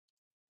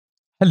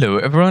Hello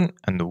everyone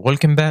and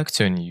welcome back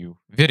to a new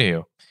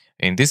video.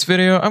 In this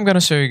video, I'm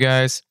gonna show you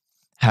guys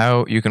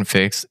how you can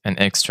fix an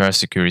extra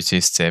security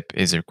step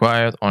is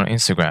required on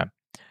Instagram.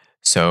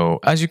 So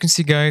as you can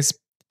see guys,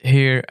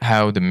 here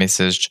how the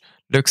message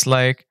looks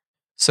like.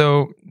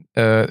 So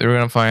you're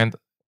gonna find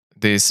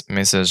this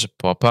message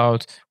pop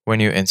out when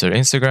you enter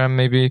Instagram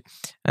maybe,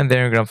 and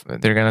they're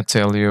gonna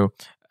tell you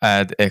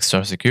add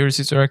extra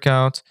security to your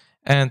account,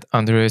 and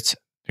under it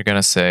you're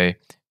gonna say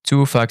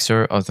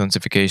two-factor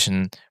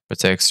authentication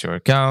protects your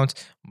account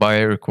by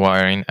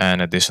requiring an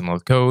additional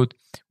code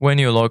when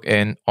you log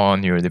in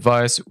on your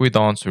device we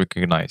don't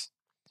recognize.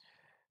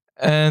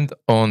 And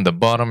on the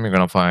bottom you're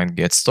gonna find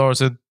get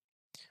started.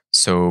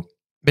 So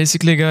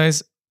basically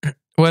guys,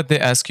 what they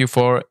ask you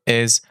for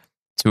is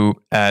to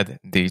add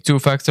the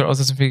two-factor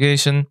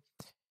authentication.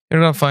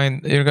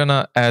 You're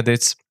gonna add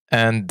it,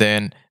 and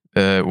then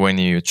when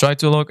you try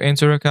to log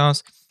into your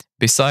account,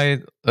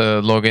 beside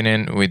logging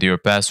in with your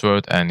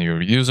password and your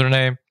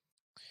username,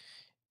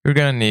 you're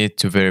gonna need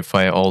to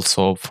verify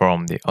also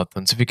from the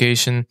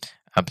authentication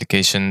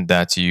application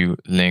that you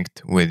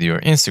linked with your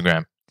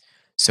Instagram.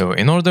 So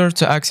in order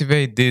to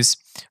activate this,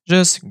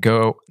 just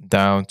go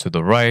down to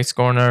the right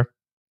corner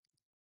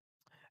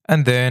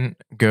and then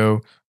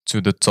go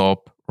to the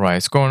top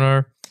right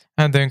corner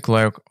and then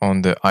click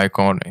on the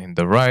icon in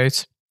the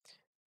right.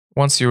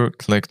 Once you're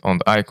clicked on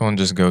the icon,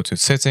 just go to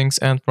settings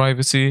and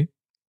privacy.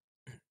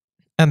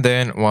 And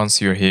then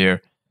once you're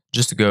here,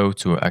 just go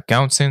to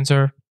account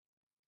center.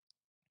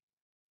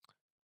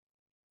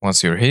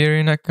 Once you're here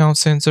in account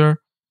center,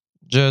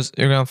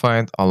 you're gonna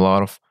find a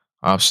lot of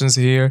options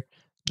here.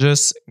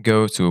 Just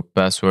go to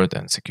password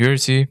and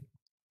security.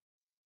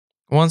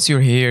 Once you're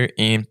here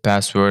in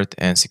password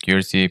and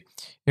security,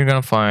 you're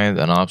gonna find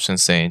an option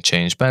saying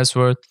change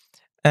password,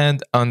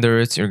 and under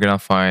it you're gonna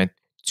find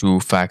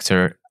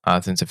two-factor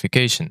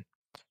authentication.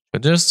 So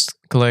just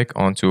click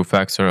on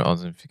two-factor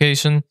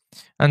authentication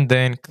and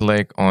then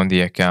click on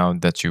the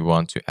account that you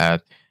want to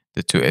add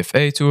the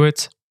 2FA to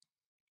it.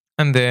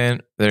 And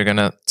then they're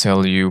gonna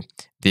tell you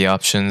the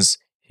options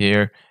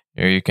here.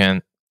 Here you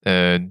can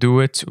do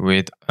it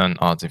with an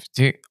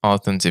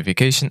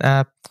authentication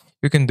app.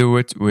 You can do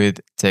it with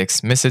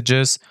text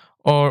messages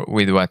or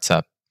with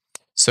WhatsApp.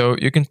 So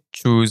you can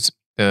choose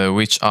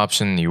which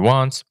option you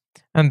want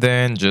and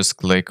then just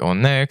click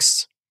on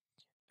next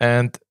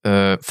and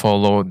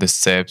follow the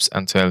steps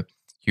until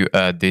you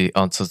add the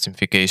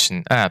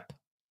authentication app.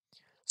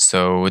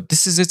 So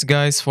this is it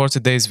guys for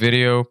today's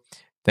video.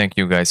 Thank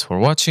you guys for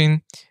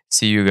watching.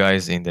 See you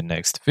guys in the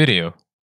next video.